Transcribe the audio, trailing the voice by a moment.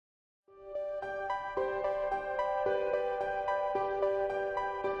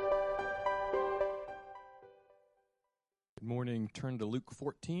turn to Luke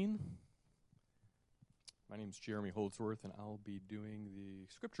 14. My name is Jeremy Holdsworth, and I'll be doing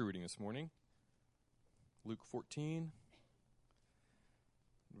the scripture reading this morning. Luke 14,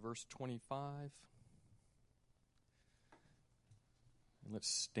 verse 25. And let's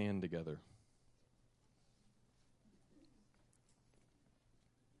stand together.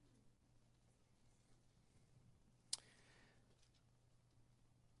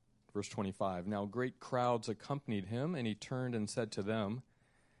 Verse 25, Now great crowds accompanied him, and he turned and said to them,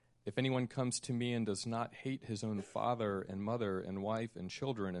 If anyone comes to me and does not hate his own father and mother and wife and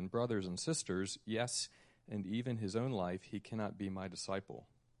children and brothers and sisters, yes, and even his own life, he cannot be my disciple.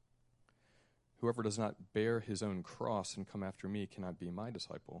 Whoever does not bear his own cross and come after me cannot be my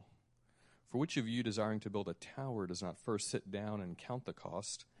disciple. For which of you desiring to build a tower does not first sit down and count the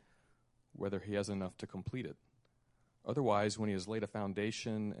cost, whether he has enough to complete it? Otherwise, when he has laid a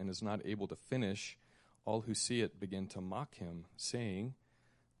foundation and is not able to finish, all who see it begin to mock him, saying,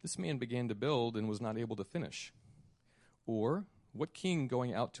 This man began to build and was not able to finish. Or, what king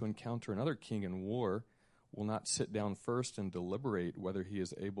going out to encounter another king in war will not sit down first and deliberate whether he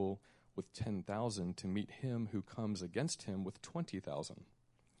is able with 10,000 to meet him who comes against him with 20,000?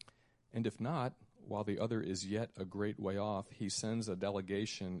 And if not, while the other is yet a great way off, he sends a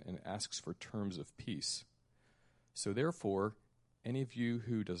delegation and asks for terms of peace. So therefore, any of you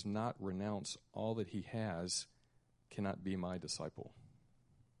who does not renounce all that he has cannot be my disciple.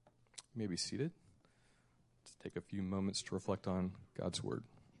 You may be seated. Let's take a few moments to reflect on God's word.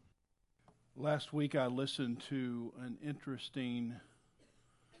 Last week I listened to an interesting,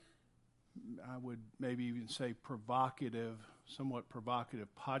 I would maybe even say somewhat provocative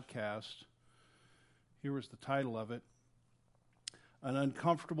podcast. Here was the title of it: An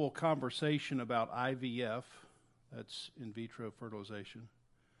Uncomfortable Conversation About IVF. That's in vitro fertilization.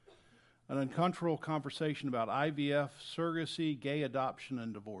 An uncomfortable conversation about IVF, surrogacy, gay adoption,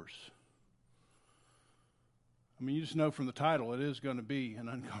 and divorce. I mean, you just know from the title, it is going to be an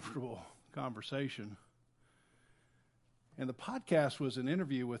uncomfortable conversation. And the podcast was an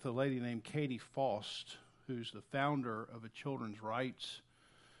interview with a lady named Katie Faust, who's the founder of a children's rights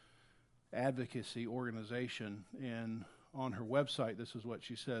advocacy organization. And on her website, this is what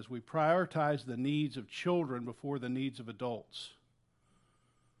she says: We prioritize the needs of children before the needs of adults.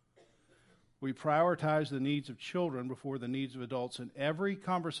 We prioritize the needs of children before the needs of adults in every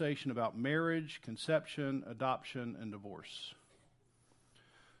conversation about marriage, conception, adoption, and divorce.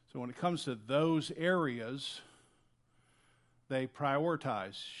 So when it comes to those areas, they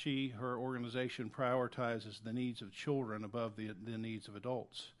prioritize. Her organization prioritizes the needs of children above the needs of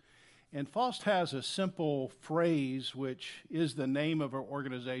adults. And Faust has a simple phrase, which is the name of our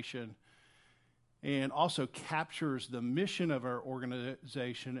organization and also captures the mission of our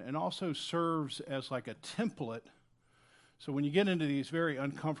organization and also serves as like a template. So when you get into these very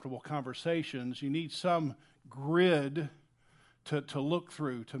uncomfortable conversations, you need some grid to look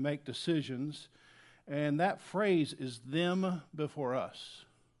through to make decisions. And that phrase is them before us.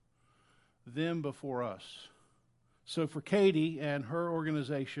 Them before us. So for Katie and her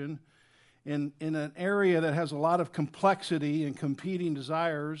organization, in an area that has a lot of complexity and competing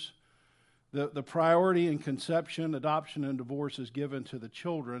desires, the priority in conception, adoption, and divorce is given to the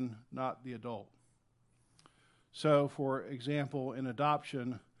children, not the adult. So, for example, in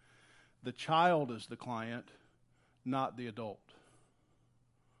adoption, the child is the client, not the adult.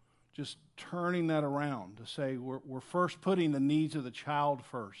 Just turning that around to say we're first putting the needs of the child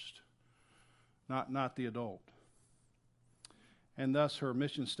first, not the adult. And thus her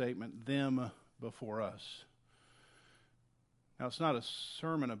mission statement, them before us. Now, it's not a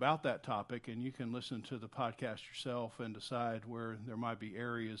sermon about that topic, and you can listen to the podcast yourself and decide where there might be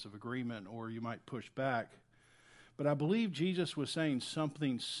areas of agreement or you might push back. But I believe Jesus was saying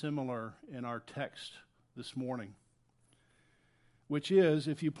something similar in our text this morning, which is,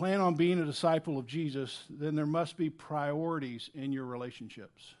 if you plan on being a disciple of Jesus, then there must be priorities in your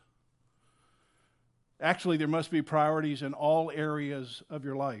relationships. Actually, there must be priorities in all areas of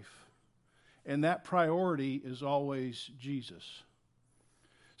your life. And that priority is always Jesus.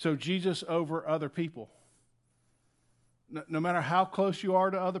 So Jesus over other people. No matter how close you are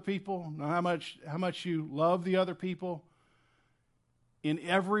to other people, no how much you love the other people, in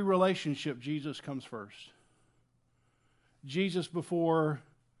every relationship, Jesus comes first. Jesus before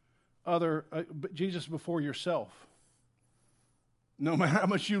yourself. No matter how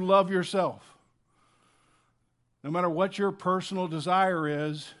much you love yourself. No matter what your personal desire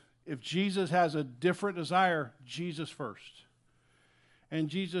is, if Jesus has a different desire, Jesus first. And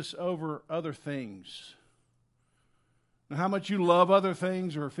Jesus over other things. No how much you love other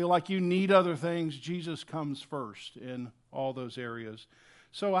things or feel like you need other things, Jesus comes first in all those areas.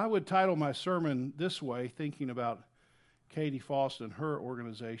 So I would title my sermon this way, thinking about Katie Faust and her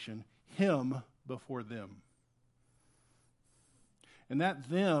organization, Him Before Them. And that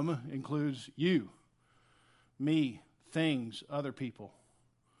them includes you, me, things, other people.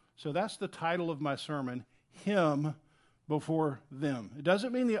 So that's the title of my sermon, Him Before Them. It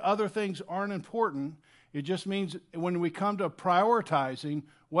doesn't mean the other things aren't important. It just means when we come to prioritizing,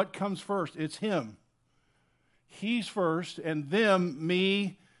 what comes first? It's Him. He's first, and them,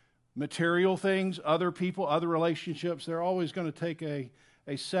 me, material things, other people, other relationships, they're always going to take a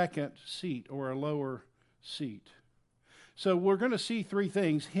second seat or a lower seat. So we're going to see three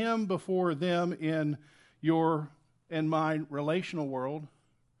things. Him before them in your and my relational world.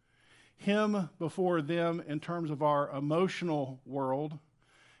 Him before them in terms of our emotional world.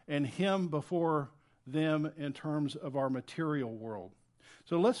 And Him before them in terms of our material world.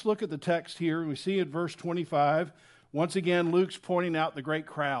 So let's look at the text here. We see at verse 25, once again, Luke's pointing out the great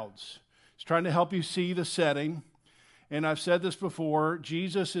crowds. He's trying to help you see the setting. And I've said this before,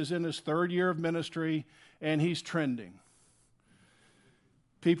 Jesus is in his third year of ministry, and he's trending.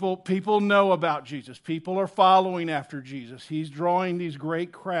 People know about Jesus. People are following after Jesus. He's drawing these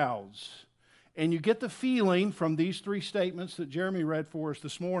great crowds. And you get the feeling from these three statements that Jeremy read for us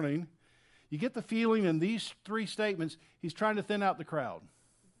this morning, you get the feeling in these three statements, he's trying to thin out the crowd.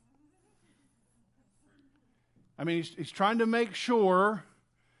 I mean, he's trying to make sure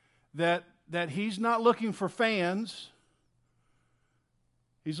that he's not looking for fans.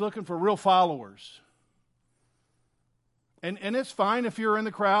 He's looking for real followers. And it's fine if you're in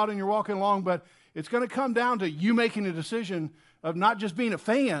the crowd and you're walking along, but it's going to come down to you making a decision of not just being a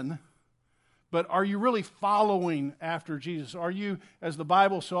fan, but are you really following after Jesus? Are you, as the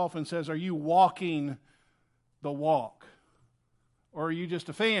Bible so often says, are you walking the walk? Or are you just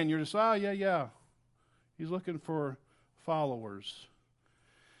a fan? You're just, yeah. He's looking for followers.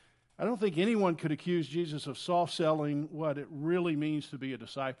 I don't think anyone could accuse Jesus of soft-selling what it really means to be a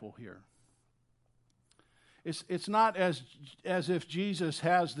disciple here. It's not as if Jesus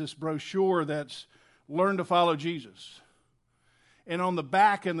has this brochure that's Learn to Follow Jesus. And on the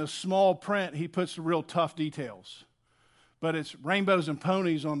back in the small print, he puts the real tough details. But it's rainbows and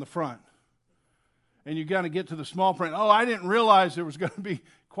ponies on the front. And you got to get to the small print. Oh, I didn't realize there was going to be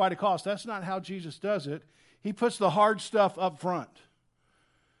quite a cost. That's not how Jesus does it. He puts the hard stuff up front.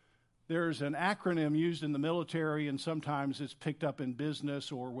 There's an acronym used in the military, and sometimes it's picked up in business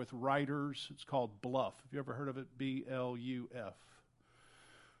or with writers. It's called BLUF. Have you ever heard of it? B-L-U-F.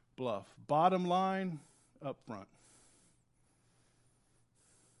 BLUF. Bottom line, up front.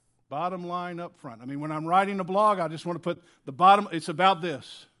 Bottom line, up front. I mean, when I'm writing a blog, I just want to put the bottom. It's about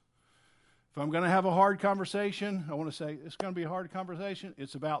this. If I'm going to have a hard conversation, I want to say, it's going to be a hard conversation.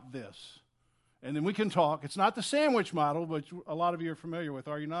 It's about this. And then we can talk. It's not the sandwich model, but a lot of you are familiar with,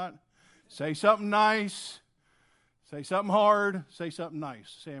 are you not? Say something nice, say something hard, say something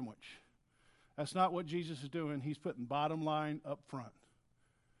nice, sandwich. That's not what Jesus is doing. He's putting bottom line up front.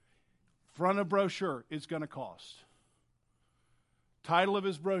 Front of brochure, it's going to cost. Title of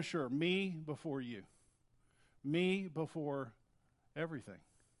his brochure, Me Before You. Me before everything.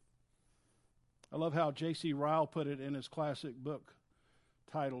 I love how J.C. Ryle put it in his classic book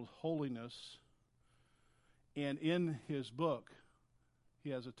titled Holiness. And in his book, he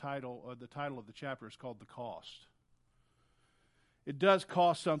has a title, the title of the chapter is called The Cost. It does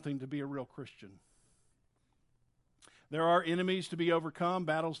cost something to be a real Christian. There are enemies to be overcome,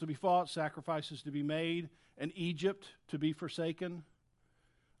 battles to be fought, sacrifices to be made, an Egypt to be forsaken,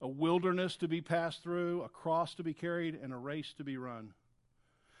 a wilderness to be passed through, a cross to be carried, and a race to be run.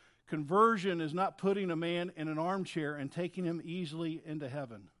 Conversion is not putting a man in an armchair and taking him easily into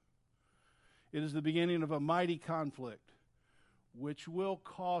heaven. It is the beginning of a mighty conflict, which will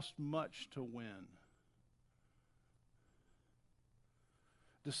cost much to win.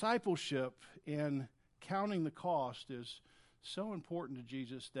 Discipleship and counting the cost is so important to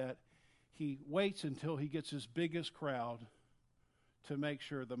Jesus that he waits until he gets his biggest crowd to make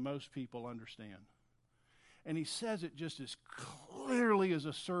sure the most people understand. And he says it just as clearly as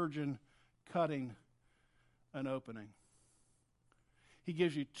a surgeon cutting an opening. He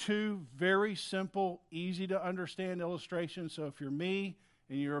gives you two very simple, easy to understand illustrations. So if you're me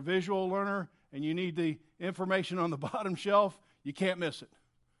and you're a visual learner and you need the information on the bottom shelf, you can't miss it.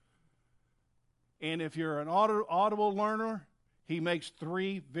 And if you're an audible learner, he makes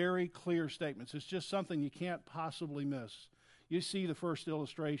three very clear statements. It's just something you can't possibly miss. You see the first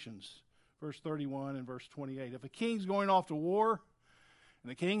illustrations, verse 31 and verse 28. If a king's going off to war and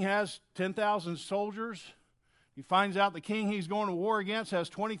the king has 10,000 soldiers, He finds out the king he's going to war against has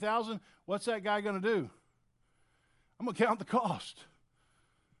 20,000. What's that guy going to do? I'm going to count the cost.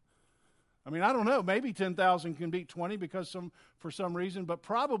 I mean, I don't know. Maybe 10,000 can beat 20 for some reason, but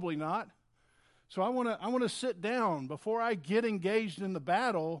probably not. So I want to sit down before I get engaged in the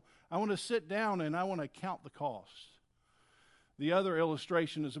battle. I want to sit down and I want to count the cost. The other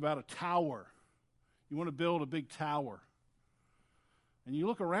illustration is about a tower. You want to build a big tower. And you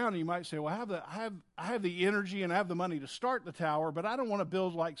look around and you might say, well, I have the energy and I have the money to start the tower, but I don't want to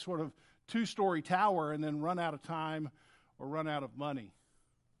build like sort of 2-story tower and then run out of time or run out of money.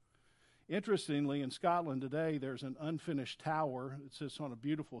 Interestingly, in Scotland today, there's an unfinished tower that sits on a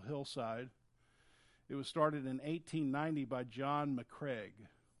beautiful hillside. It was started in 1890 by John McCraig.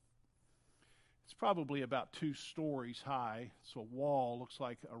 It's probably about 2 stories high. It's a wall, looks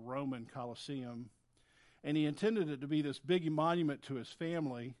like a Roman Colosseum. And he intended it to be this big monument to his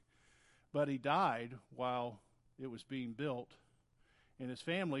family, but he died while it was being built. And his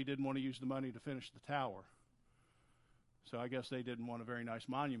family didn't want to use the money to finish the tower. So I guess they didn't want a very nice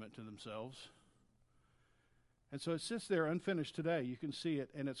monument to themselves. And so it sits there unfinished today. You can see it,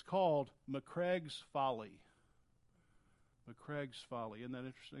 and it's called McCraig's Folly. McCraig's Folly. Isn't that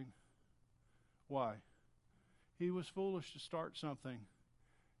interesting? Why? He was foolish to start something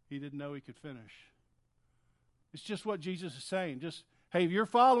he didn't know he could finish. It's just what Jesus is saying. Just, hey, if you're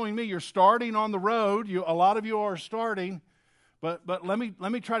following me, you're starting on the road. A lot of you are starting, but let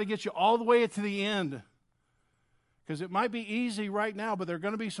me try to get you all the way to the end. Because it might be easy right now, but there are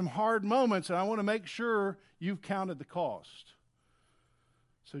going to be some hard moments, and I want to make sure you've counted the cost.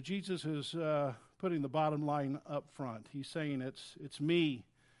 So Jesus is putting the bottom line up front. He's saying it's me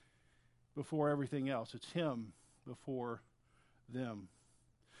before everything else. It's him before them.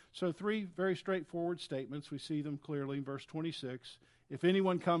 So 3 very straightforward statements. We see them clearly in verse 26. If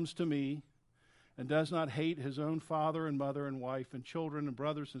anyone comes to me and does not hate his own father and mother and wife and children and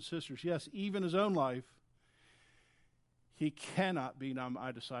brothers and sisters, yes, even his own life, he cannot be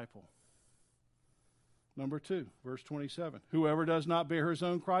my disciple. Number 2, verse 27. Whoever does not bear his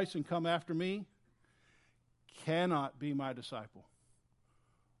own cross and come after me cannot be my disciple.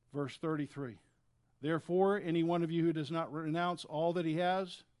 Verse 33. Therefore, any one of you who does not renounce all that he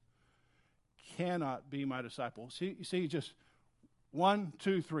has cannot be my disciple. See, just 1,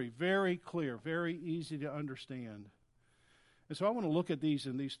 2, 3. Very clear, very easy to understand. And so I want to look at these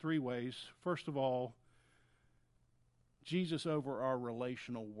in these 3 ways. First of all, Jesus over our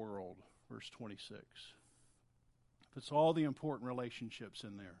relational world, verse 26. It's all the important relationships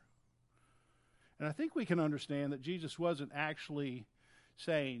in there. And I think we can understand that Jesus wasn't actually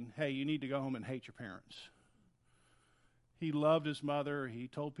saying, hey, you need to go home and hate your parents. He loved his mother. He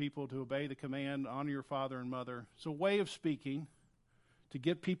told people to obey the command, honor your father and mother. It's a way of speaking to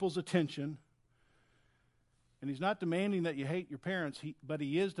get people's attention. And he's not demanding that you hate your parents, but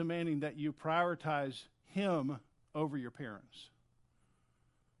he is demanding that you prioritize him over your parents,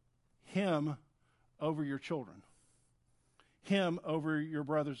 him over your children, him over your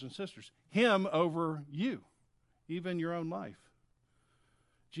brothers and sisters, him over you, even your own life.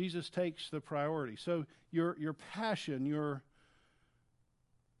 Jesus takes the priority. So your passion, your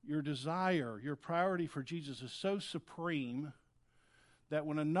desire, your priority for Jesus is so supreme that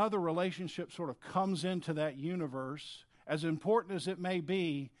when another relationship sort of comes into that universe, as important as it may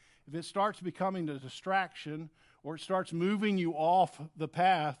be, if it starts becoming a distraction or it starts moving you off the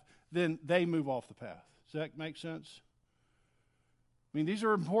path, then they move off the path. Does that make sense? I mean, these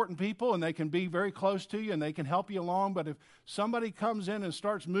are important people, and they can be very close to you, and they can help you along, but if somebody comes in and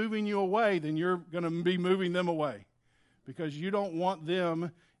starts moving you away, then you're going to be moving them away because you don't want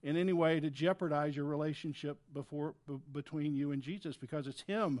them in any way to jeopardize your relationship between you and Jesus, because it's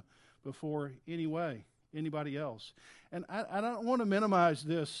him before anybody else. And I don't want to minimize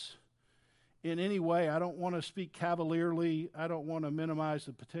this in any way. I don't want to speak cavalierly. I don't want to minimize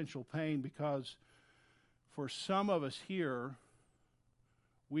the potential pain, because for some of us here,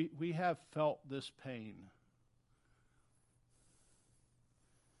 we have felt this pain.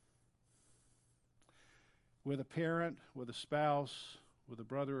 With a parent, with a spouse, with a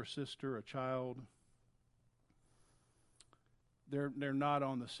brother or sister, a child, they're not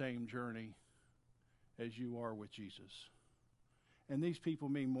on the same journey as you are with Jesus. And these people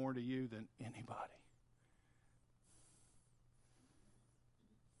mean more to you than anybody.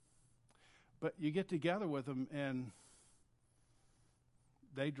 But you get together with them and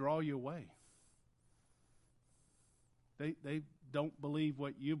they draw you away. They don't believe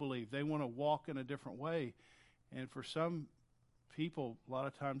what you believe. They want to walk in a different way. And for some people, a lot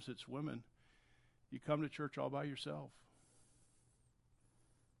of times it's women, you come to church all by yourself.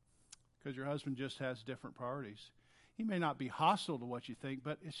 because your husband just has different priorities. He may not be hostile to what you think,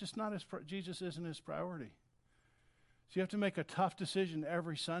 but it's just not Jesus isn't his priority. So you have to make a tough decision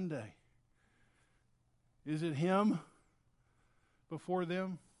every Sunday. Is it him before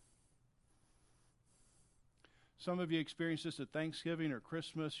them? Some of you experience this at Thanksgiving or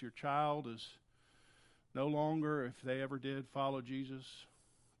Christmas. Your child is no longer, if they ever did, follow Jesus.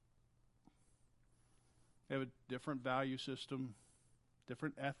 They have a different value system,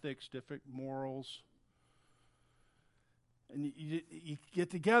 different ethics, different morals. And you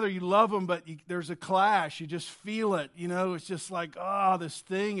get together, you love them, but there's a clash. You just feel it. It's just like, this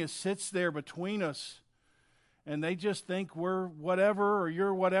thing sits there between us. And they just think we're whatever or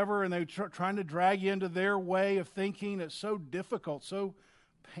you're whatever, and they're trying to drag you into their way of thinking. It's so difficult, so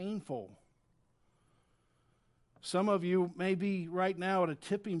painful. Some of you may be right now at a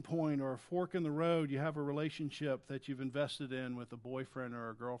tipping point or a fork in the road. You have a relationship that you've invested in with a boyfriend or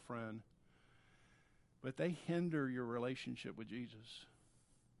a girlfriend, but they hinder your relationship with Jesus.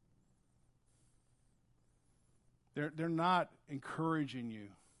 They're not encouraging you.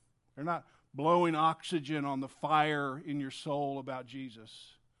 They're not blowing oxygen on the fire in your soul about Jesus.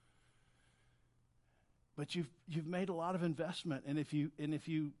 But you've made a lot of investment, and if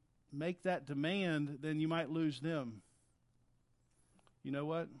you make that demand, then you might lose them. You know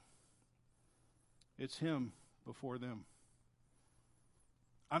what? It's him before them.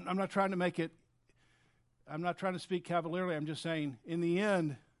 I'm not trying to make it. I'm not trying to speak cavalierly. I'm just saying, in the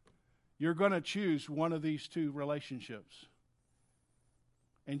end, you're going to choose one of these two relationships.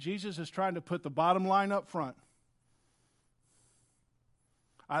 And Jesus is trying to put the bottom line up front.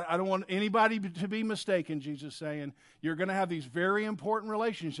 I don't want anybody to be mistaken, Jesus saying, you're going to have these very important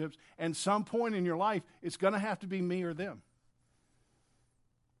relationships, and some point in your life, it's going to have to be me or them.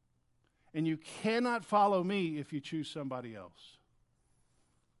 And you cannot follow me if you choose somebody else.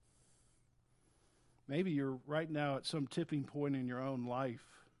 Maybe you're right now at some tipping point in your own life.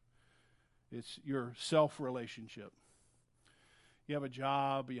 It's your self-relationship. You have a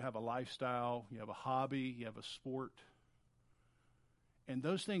job, you have a lifestyle, you have a hobby, you have a sport. And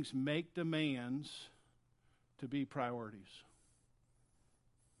those things make demands to be priorities.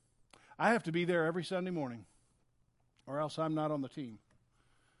 I have to be there every Sunday morning, or else I'm not on the team.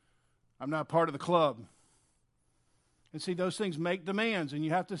 I'm not part of the club. And see, those things make demands, and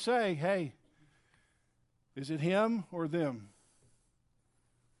you have to say, hey, is it him or them?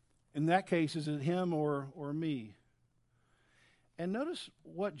 In that case, is it him or me? And notice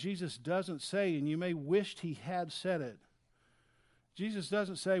what Jesus doesn't say, and you may wish he had said it. Jesus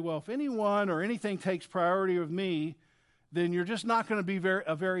doesn't say, well, if anyone or anything takes priority of me, then you're just not going to be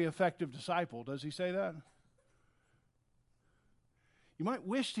a very effective disciple. Does he say that? You might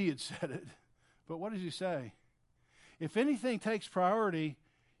wish he had said it, but what does he say? If anything takes priority,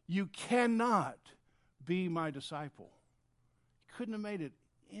 you cannot be my disciple. He couldn't have made it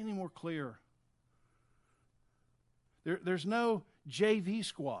any more clear. There's no JV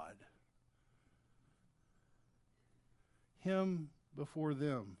squad. Him before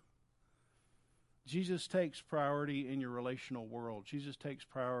them. Jesus takes priority in your relational world. Jesus takes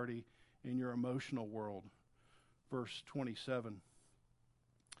priority in your emotional world. Verse 27.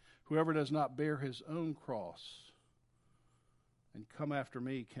 Whoever does not bear his own cross and come after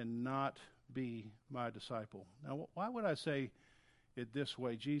me cannot be my disciple. Now, why would I say it this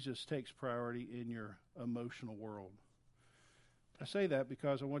way? Jesus takes priority in your emotional world. I say that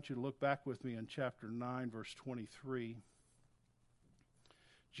because I want you to look back with me in chapter 9, verse 23.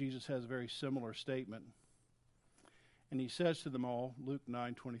 Jesus has a very similar statement. And he says to them all, Luke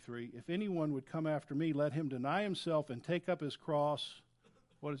 9:23, if anyone would come after me, let him deny himself and take up his cross.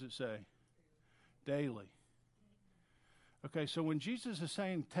 What does it say? Daily. Okay, so when Jesus is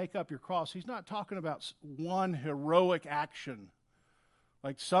saying take up your cross, he's not talking about one heroic action.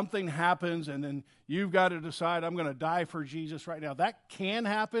 Like something happens and then you've got to decide, I'm going to die for Jesus right now. That can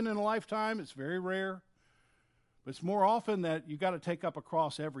happen in a lifetime. It's very rare. But it's more often that you've got to take up a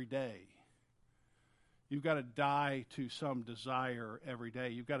cross every day. You've got to die to some desire every day.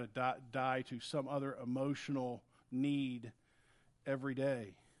 You've got to die to some other emotional need every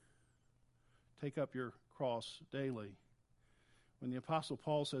day. Take up your cross daily. When the Apostle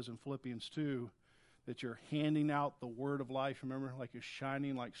Paul says in Philippians 2 that you're handing out the word of life, remember, like you're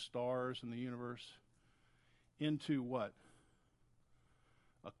shining like stars in the universe, into what?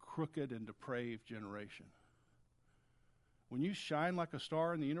 A crooked and depraved generation. When you shine like a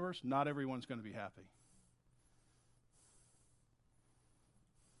star in the universe, not everyone's going to be happy.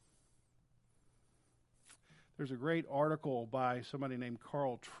 There's a great article by somebody named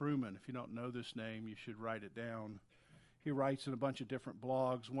Carl Trueman. If you don't know this name, you should write it down. He writes in a bunch of different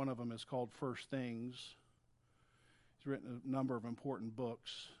blogs. One of them is called First Things. He's written a number of important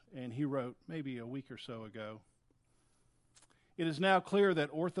books, and he wrote maybe a week or so ago, "It is now clear that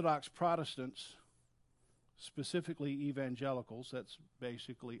Orthodox Protestants, specifically evangelicals," that's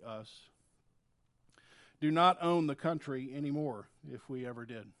basically us, "do not own the country anymore, if we ever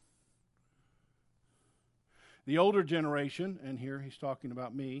did. The older generation," and here he's talking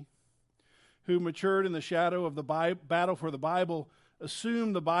about me, "who matured in the shadow of the battle for the Bible,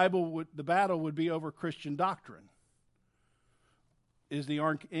 assumed the battle would be over Christian doctrine. Is the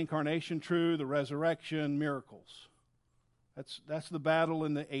incarnation true? The resurrection, miracles. That's the battle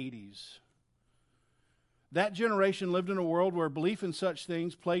in the 80s. That generation lived in a world where belief in such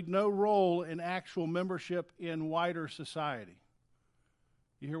things played no role in actual membership in wider society."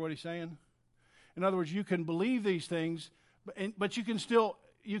 You hear what he's saying? In other words, you can believe these things, but you can still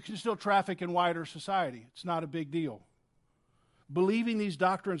traffic in wider society. It's not a big deal. Believing these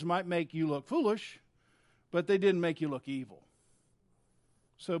doctrines might make you look foolish, but they didn't make you look evil.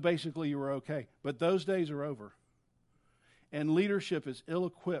 So basically you were okay. But those days are over. And leadership is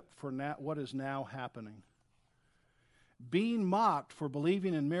ill-equipped for what is now happening. Being mocked for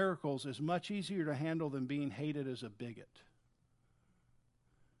believing in miracles is much easier to handle than being hated as a bigot.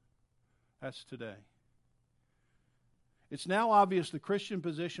 That's today. It's now obvious the Christian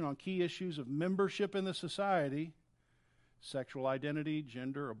position on key issues of membership in the society, sexual identity,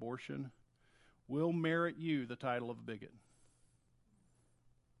 gender, abortion, will merit you the title of a bigot.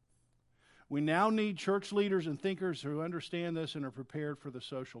 We now need church leaders and thinkers who understand this and are prepared for the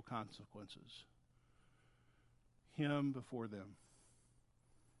social consequences. Him before them.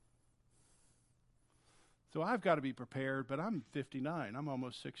 So I've got to be prepared, but I'm 59. I'm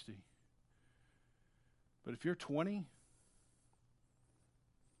almost 60. But if you're 20,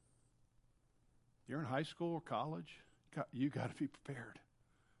 you're in high school or college, you got to be prepared.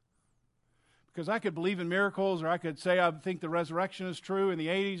 Because I could believe in miracles, or I could say I think the resurrection is true in the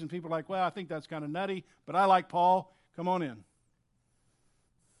 80s, and people are like, well, I think that's kind of nutty, but I like Paul. Come on in.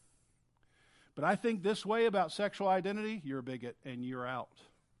 But I think this way about sexual identity, you're a bigot, and you're out.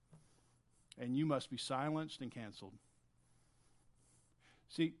 And you must be silenced and canceled.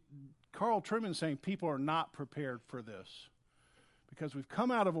 See, Carl Trueman's saying people are not prepared for this. Because we've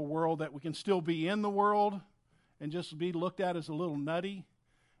come out of a world that we can still be in the world and just be looked at as a little nutty.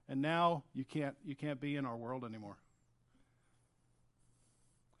 And now you can't be in our world anymore.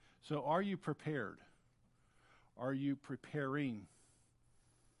 So are you prepared? Are you preparing?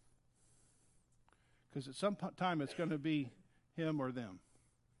 Because at some time it's going to be him or them.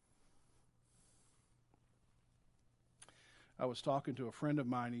 I was talking to a friend of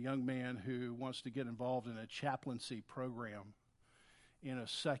mine, a young man who wants to get involved in a chaplaincy program in a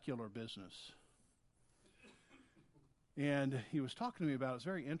secular business. And he was talking to me about it. It's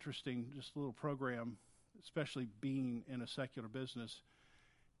very interesting, just a little program, especially being in a secular business.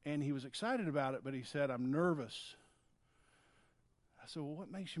 And he was excited about it, but he said, I'm nervous. I said, well,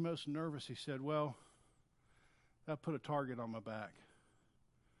 what makes you most nervous? He said, well, I put a target on my back.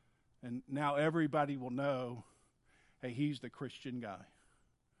 And now everybody will know, hey, he's the Christian guy.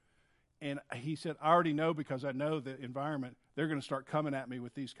 And he said, I already know because I know the environment. They're going to start coming at me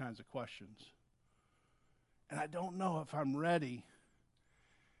with these kinds of questions. And I don't know if I'm ready.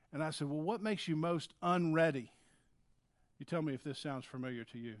 And I said, well, what makes you most unready? You tell me if this sounds familiar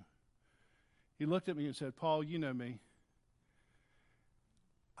to you. He looked at me and said, Paul, you know me.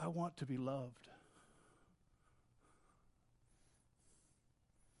 I want to be loved.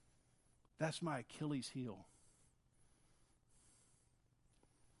 That's my Achilles heel.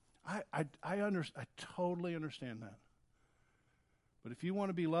 I totally understand that. But if you want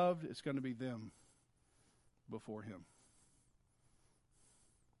to be loved, it's going to be them before him.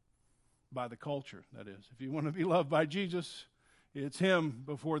 By the culture, that is. If you want to be loved by Jesus, it's him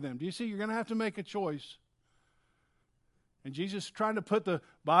before them. Do you see? You're going to have to make a choice. And Jesus is trying to put the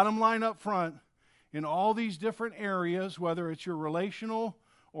bottom line up front in all these different areas, whether it's your relational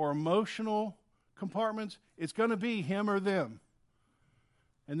or emotional compartments, it's going to be him or them.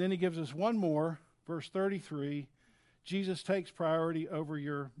 And then he gives us one more, verse 33. Jesus takes priority over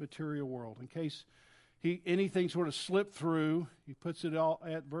your material world. In case anything sort of slipped through, he puts it all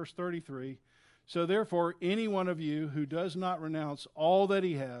at verse 33. So therefore, any one of you who does not renounce all that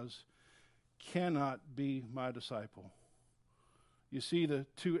he has cannot be my disciple. You see the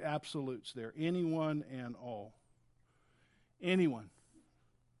two absolutes there, anyone and all. Anyone.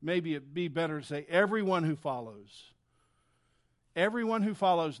 Maybe it'd be better to say everyone who follows. Everyone who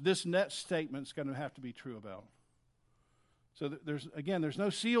follows, this next statement's going to have to be true about. So there's no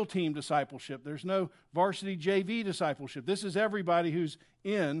SEAL team discipleship. There's no varsity JV discipleship. This is everybody who's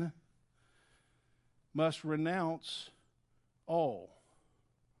in must renounce all.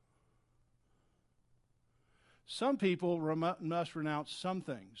 Some people must renounce some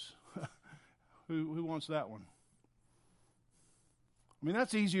things. Who wants that one? I mean,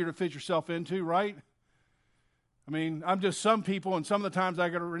 that's easier to fit yourself into, right? I mean, I'm just some people, and some of the times I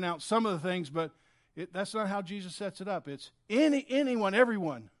got to renounce some of the things, but that's not how Jesus sets it up. It's anyone,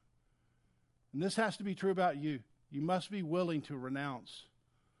 everyone. And this has to be true about you. You must be willing to renounce,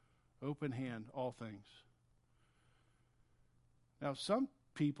 open hand, all things. Now, some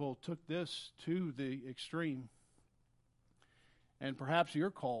people took this to the extreme, and perhaps you're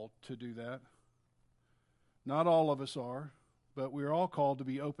called to do that. Not all of us are, but we're all called to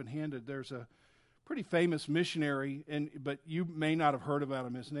be open-handed. There's a pretty famous missionary, but you may not have heard about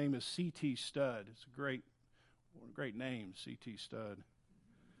him. His name is C.T. Studd. It's a great name, C.T. Studd.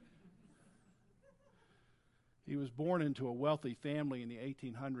 He was born into a wealthy family in the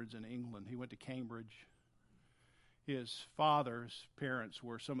 1800s in England. He went to Cambridge. His father's parents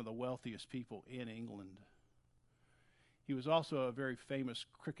were some of the wealthiest people in England. He was also a very famous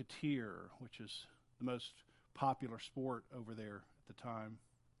cricketer, which is the most popular sport over there at the time.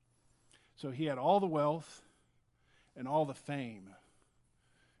 So he had all the wealth and all the fame,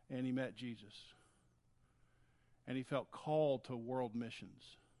 and he met Jesus. And he felt called to world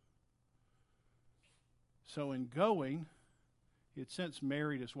missions. So in going, he had since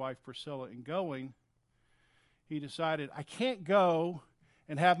married his wife Priscilla. In going, he decided, I can't go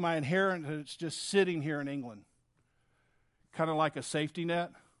and have my inheritance just sitting here in England. Kind of like a safety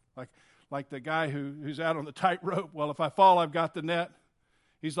net, like the guy who's out on the tightrope. Well, if I fall, I've got the net.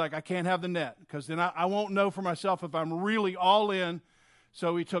 He's like, I can't have the net because then I won't know for myself if I'm really all in.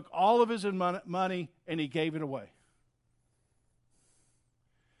 So he took all of his money and he gave it away.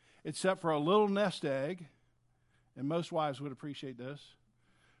 Except for a little nest egg, and most wives would appreciate this,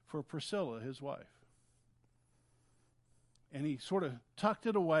 for Priscilla, his wife. And he sort of tucked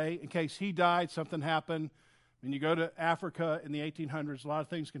it away in case he died, something happened. When you go to Africa in the 1800s, a lot of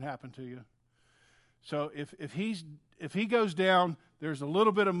things can happen to you. So if he goes down, there's a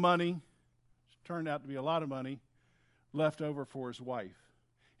little bit of money, it turned out to be a lot of money, left over for his wife.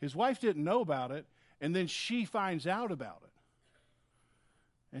 His wife didn't know about it, and then she finds out about it.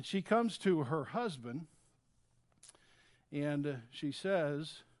 And she comes to her husband, and she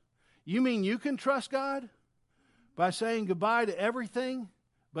says, you mean you can trust God by saying goodbye to everything,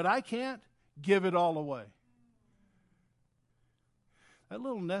 but I can't? Give it all away. That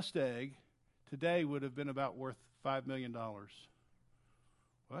little nest egg today would have been about worth $5 million. Well,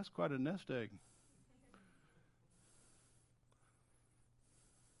 that's quite a nest egg.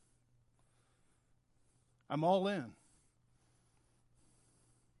 I'm all in.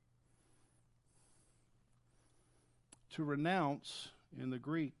 To renounce in the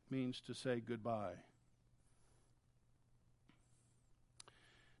Greek means to say goodbye.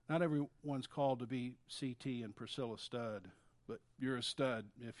 Not everyone's called to be C.T. and Priscilla Studd, but you're a stud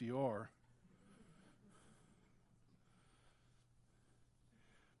if you are.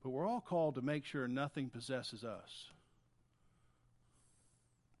 But we're all called to make sure nothing possesses us.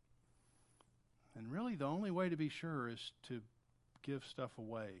 And really the only way to be sure is to give stuff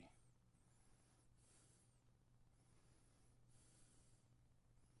away.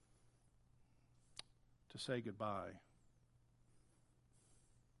 To say goodbye.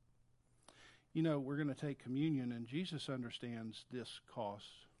 You know, we're going to take communion, and Jesus understands this cost.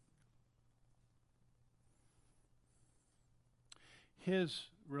 His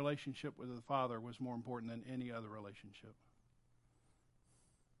relationship with the Father was more important than any other relationship.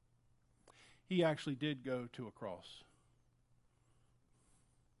 He actually did go to a cross.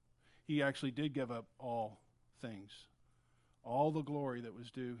 He actually did give up all things. All the glory that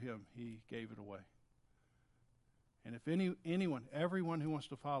was due him, he gave it away. And if anyone, everyone who wants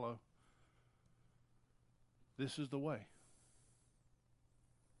to follow, this is the way.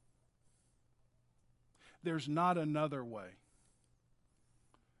 There's not another way.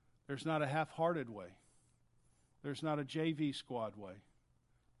 There's not a half-hearted way. There's not a JV squad way.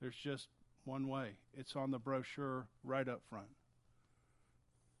 There's just one way. It's on the brochure right up front.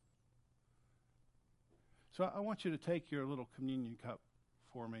 So I want you to take your little communion cup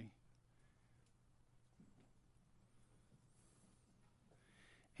for me.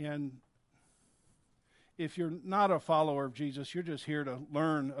 And if you're not a follower of Jesus, you're just here to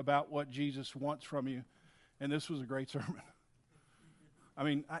learn about what Jesus wants from you. And this was a great sermon. I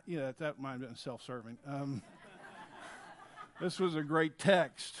mean, that might have been self-serving. This was a great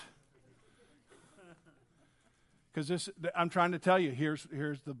text. Because I'm trying to tell you, here's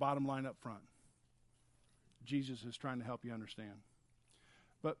the bottom line up front. Jesus is trying to help you understand.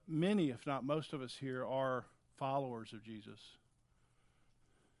 But many, if not most of us here, are followers of Jesus.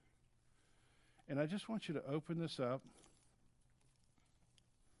 And I just want you to open this up.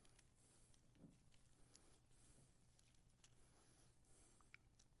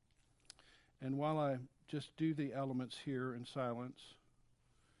 And while I just do the elements here in silence,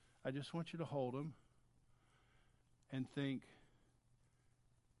 I just want you to hold them and think,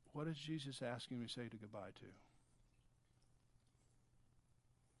 what is Jesus asking me to say goodbye to?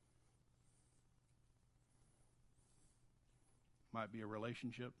 Might be a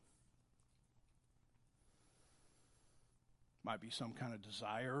relationship. Might be some kind of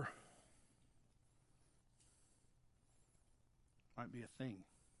desire. Might be a thing.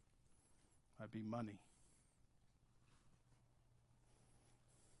 Might be money.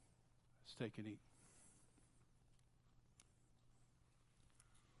 Let's take and eat.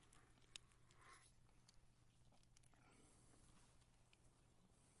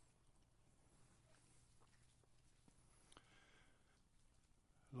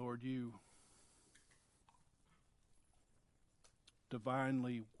 Lord, you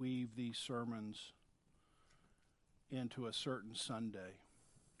divinely weave these sermons into a certain Sunday.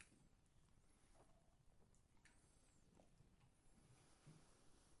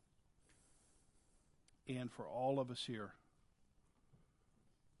 And for all of us here,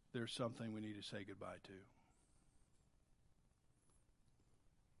 there's something we need to say goodbye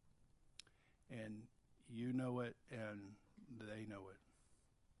to. And you know it, and they know it.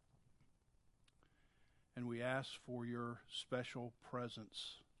 And we ask for your special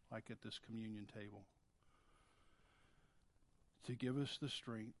presence, like at this communion table, to give us the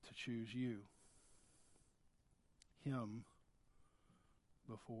strength to choose you, him,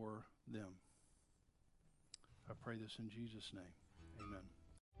 before them. I pray this in Jesus' name.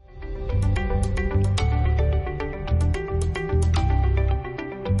 Amen.